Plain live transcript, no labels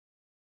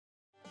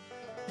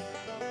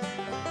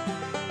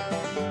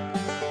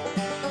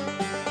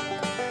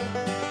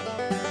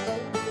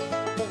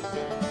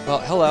Well,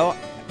 hello.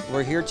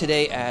 We're here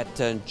today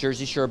at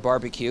Jersey Shore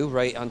Barbecue,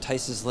 right on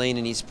Tice's Lane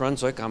in East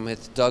Brunswick. I'm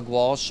with Doug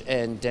Walsh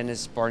and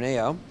Dennis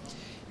Barneo,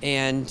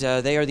 and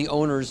they are the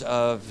owners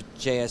of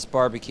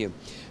JSBBQ.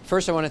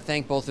 First, I want to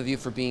thank both of you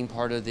for being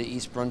part of the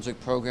East Brunswick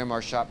program,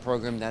 our shop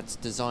program that's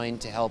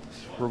designed to help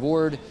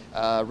reward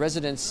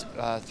residents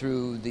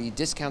through the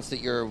discounts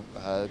that you're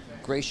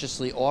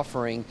graciously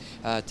offering.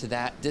 To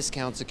that,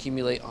 discounts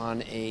accumulate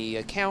on an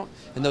account,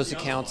 and those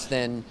accounts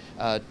then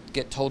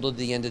get totaled at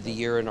the end of the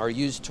year and are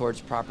used towards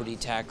property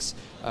tax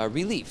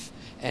relief.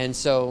 And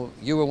so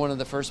you were one of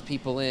the first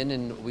people in,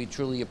 and we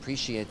truly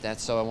appreciate that.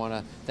 So I want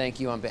to thank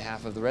you on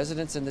behalf of the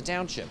residents and the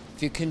township.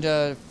 If you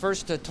can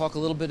first talk a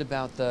little bit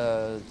about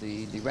the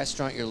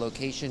restaurant, your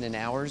location and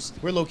hours.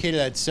 We're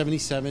located at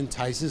 77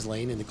 Tice's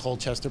Lane in the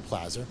Colchester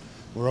Plaza.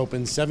 We're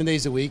open 7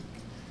 days a week,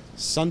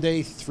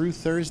 Sunday through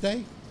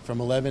Thursday from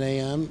 11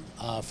 a.m.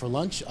 For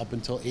lunch up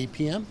until 8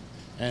 p.m.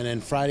 And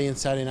then Friday and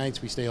Saturday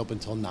nights we stay open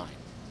till 9.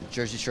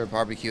 Jersey Shore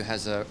Barbecue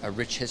has a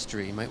rich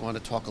history. You might want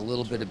to talk a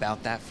little bit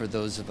about that for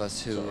those of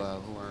us who are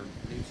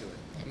new to it.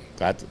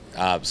 Glad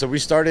to. So we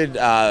started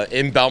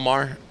in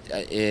Belmar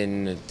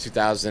in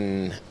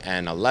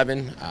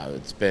 2011.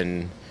 It's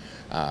been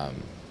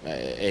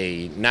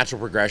a natural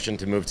progression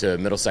to move to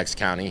Middlesex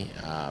County.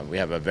 We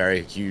have a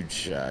very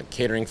huge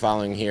catering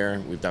following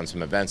here. We've done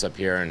some events up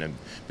here and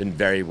have been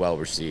very well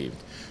received.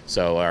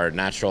 So our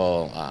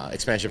natural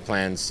expansion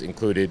plans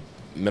included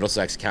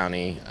Middlesex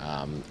County,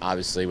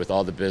 obviously with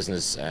all the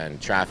business and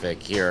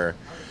traffic here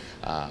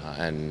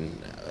and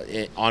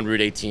on Route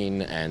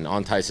 18 and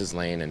on Tice's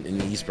Lane and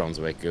in East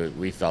Brunswick,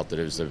 we felt that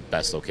it was the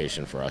best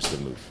location for us to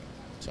move.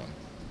 So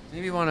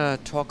maybe you want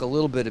to talk a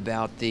little bit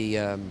about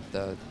the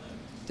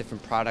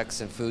different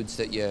products and foods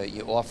that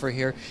you offer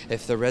here.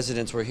 If the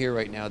residents were here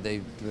right now,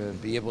 they'd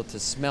be able to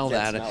smell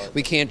that.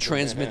 We can't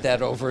transmit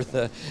that over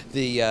the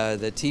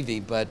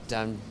TV,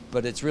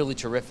 but it's really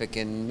terrific,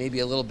 and maybe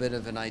a little bit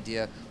of an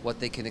idea what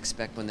they can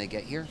expect when they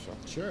get here.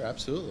 Sure,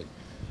 absolutely.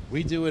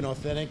 We do an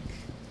authentic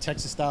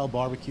Texas-style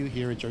barbecue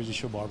here at Jersey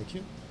Shore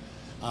Barbecue.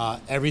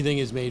 Everything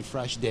is made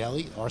fresh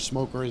daily. Our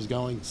smoker is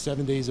going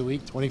 7 days a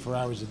week, 24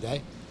 hours a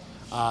day.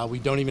 We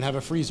don't even have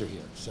a freezer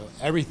here, so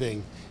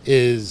everything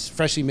is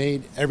freshly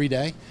made every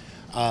day,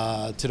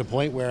 to the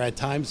point where at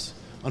times,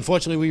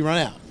 unfortunately, we run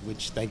out,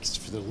 which thanks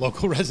for the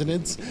local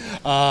residents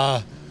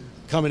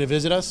coming to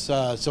visit us.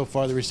 So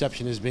far, the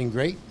reception has been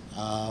great,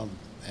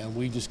 and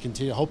we just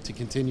hope to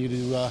continue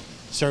to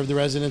serve the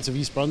residents of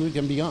East Brunswick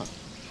and beyond.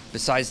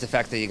 Besides the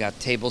fact that you got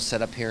tables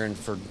set up here and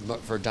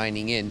for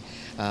dining in,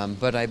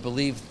 but I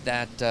believe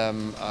that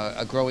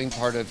a growing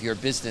part of your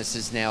business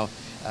is now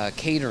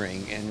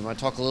catering, and you want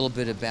to talk a little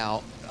bit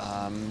about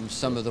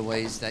some of the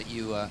ways that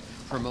you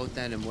promote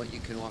that and what you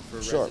can offer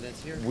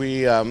residents here?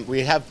 We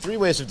have 3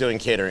 ways of doing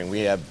catering. We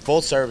have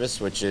full service,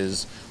 which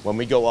is when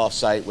we go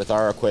off-site with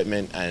our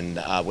equipment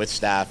and with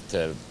staff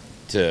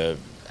to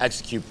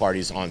execute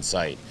parties on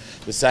site.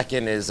 The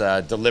second is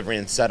a delivery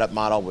and setup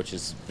model, which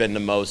has been the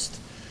most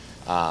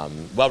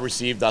well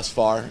received thus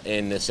far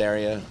in this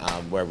area,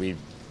 where we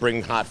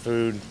bring hot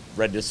food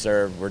ready to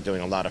serve. We're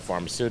doing a lot of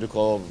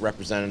pharmaceutical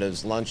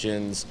representatives,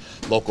 luncheons,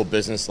 local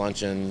business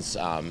luncheons,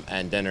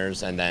 and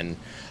dinners, and then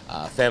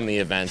family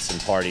events and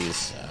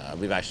parties.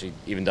 We've actually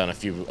even done a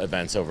few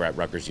events over at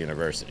Rutgers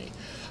University.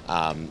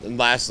 And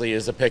lastly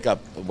is a pickup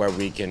where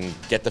we can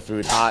get the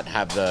food hot,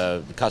 have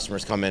the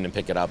customers come in and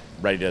pick it up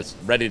ready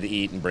to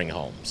eat and bring it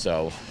home.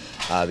 So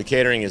the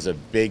catering is a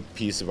big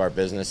piece of our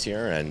business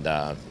here, and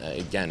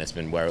again, it's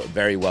been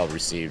very well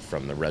received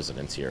from the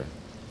residents here.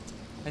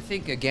 I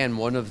think, again,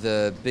 one of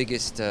the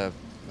biggest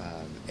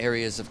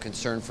areas of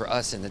concern for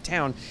us in the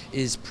town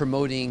is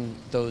promoting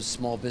those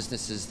small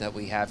businesses that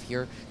we have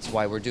here. It's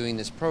why we're doing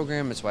this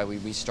program. It's why we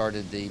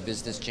restarted the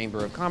Business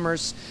Chamber of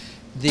Commerce.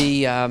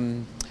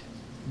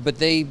 But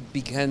they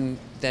become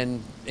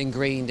then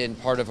ingrained in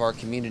part of our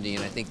community,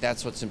 and I think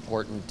that's what's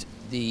important.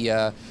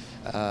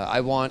 I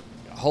want,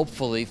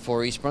 hopefully,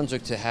 for East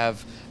Brunswick to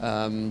have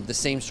the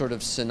same sort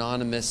of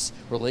synonymous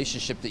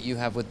relationship that you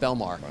have with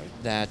Belmar,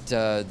 right.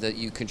 that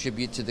you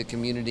contribute to the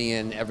community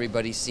and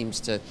everybody seems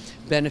to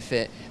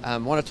benefit. I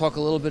want to talk a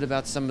little bit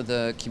about some of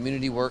the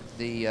community work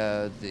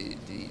the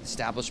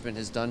establishment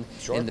has done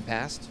in the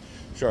past.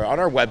 Sure. On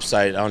our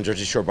website, on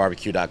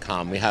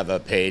JerseyShoreBarbecue.com, we have a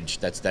page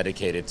that's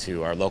dedicated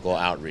to our local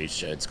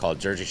outreach. It's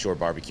called Jersey Shore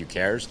Barbecue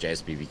Cares,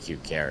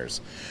 JSBBQ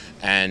Cares.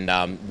 And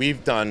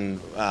we've done,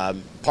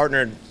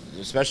 partnered,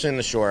 especially in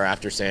the shore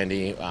after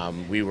Sandy,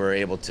 we were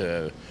able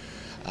to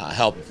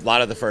help a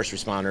lot of the first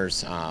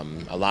responders,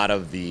 a lot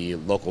of the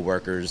local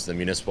workers, the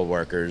municipal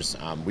workers.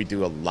 We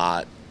do a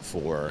lot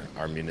for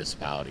our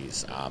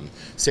municipalities.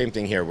 Same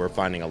thing here. We're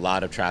finding a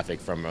lot of traffic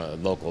from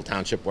local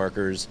township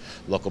workers,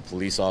 local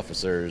police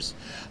officers,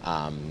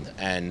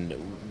 and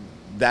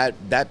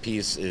that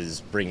piece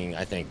is bringing,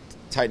 I think,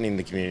 tightening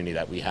the community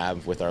that we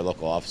have with our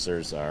local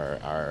officers,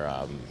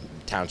 our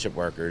township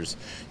workers.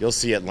 You'll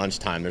see at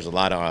lunchtime there's a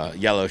lot of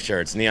yellow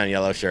shirts, neon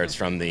yellow shirts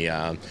from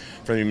the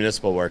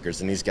municipal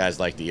workers, and these guys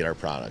like to eat our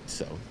product.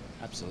 So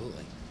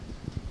absolutely.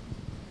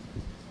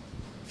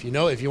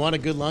 if you want a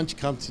good lunch,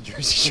 come to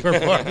Jersey Shore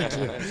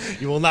Barbecue.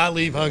 You will not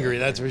leave hungry,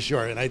 that's for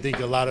sure. And I think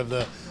a lot of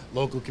the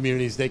local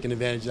communities taking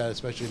advantage of that,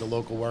 especially the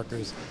local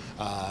workers.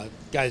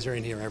 Guys are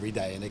in here every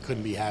day, and they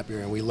couldn't be happier,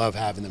 and we love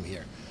having them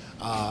here.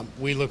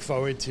 We look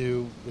forward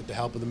to, with the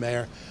help of the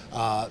mayor,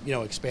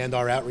 expand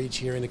our outreach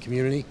here in the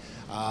community.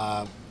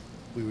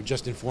 We were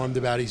just informed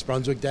about East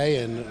Brunswick Day,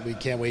 and we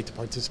can't wait to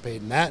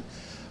participate in that,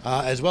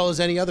 as well as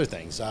any other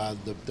things.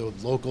 The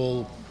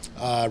local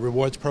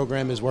rewards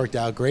program has worked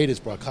out great. It's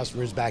brought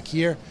customers back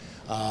here.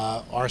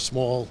 Our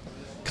small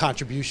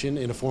contribution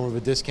in the form of a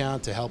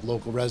discount to help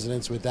local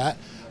residents with that.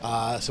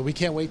 So we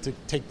can't wait to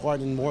take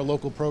part in more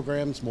local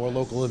programs, more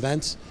local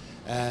events,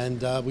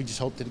 and we just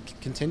hope that it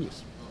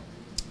continues.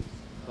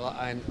 Well,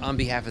 on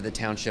behalf of the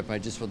township, I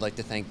just would like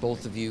to thank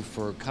both of you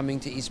for coming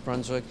to East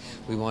Brunswick.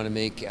 We want to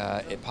make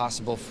it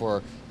possible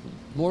for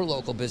more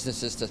local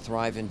businesses to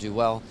thrive and do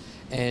well.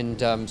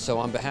 And so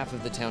on behalf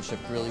of the township,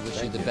 really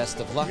wish you the best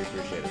of luck. We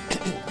appreciate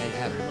it.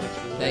 And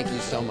thank you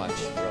so much.